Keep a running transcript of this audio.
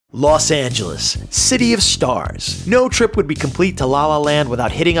Los Angeles, City of Stars. No trip would be complete to La La Land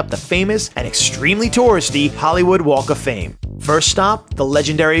without hitting up the famous and extremely touristy Hollywood Walk of Fame. First stop, the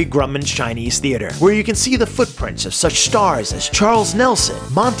legendary Grauman Chinese Theater, where you can see the footprints of such stars as Charles Nelson,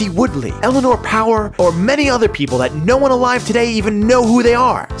 Monty Woodley, Eleanor Power, or many other people that no one alive today even know who they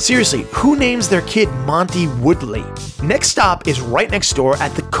are. Seriously, who names their kid Monty Woodley? Next stop is right next door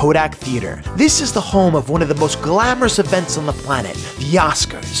at the Kodak Theater. This is the home of one of the most glamorous events on the planet, the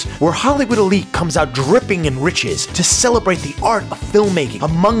Oscars, where Hollywood elite comes out dripping in riches to celebrate the art of filmmaking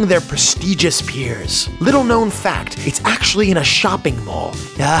among their prestigious peers. Little known fact, it's actually in a shopping mall.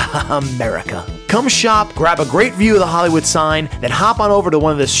 America. Come shop, grab a great view of the Hollywood sign, then hop on over to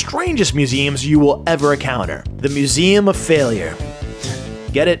one of the strangest museums you will ever encounter. The Museum of Failure.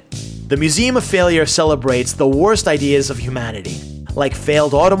 Get it? The Museum of Failure celebrates the worst ideas of humanity, like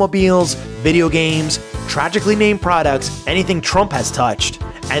failed automobiles, video games, tragically named products, anything Trump has touched,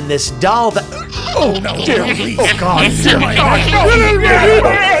 and this doll that— oh no, dear, oh god, dear my god.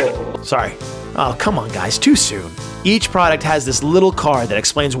 Sorry. Oh, come on guys, too soon. Each product has this little card that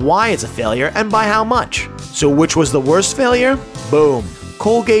explains why it's a failure and by how much. So which was the worst failure? Boom.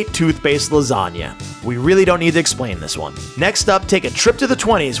 Colgate toothpaste lasagna. We really don't need to explain this one. Next up, take a trip to the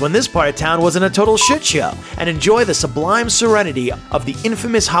 20s when this part of town was in a total shit show, and enjoy the sublime serenity of the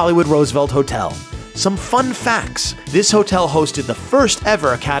infamous Hollywood Roosevelt Hotel. Some fun facts. This hotel hosted the first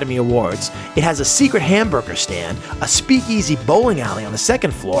ever Academy Awards. It has a secret hamburger stand, a speakeasy bowling alley on the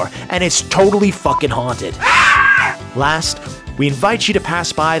second floor, and it's totally fucking haunted. Last, we invite you to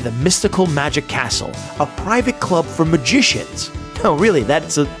pass by the Mystical Magic Castle, a private club for magicians. Oh, really?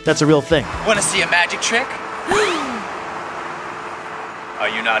 That's a real thing. Want to see a magic trick? Are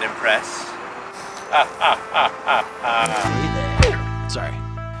you not impressed? Sorry.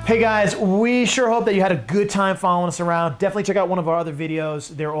 Hey guys, we sure hope that you had a good time following us around. Definitely check out one of our other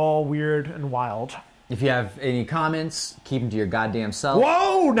videos. They're all weird and wild. If you have any comments, keep them to your goddamn self.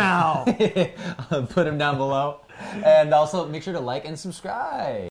 Whoa, now! Put them down below. And also, make sure to like and subscribe.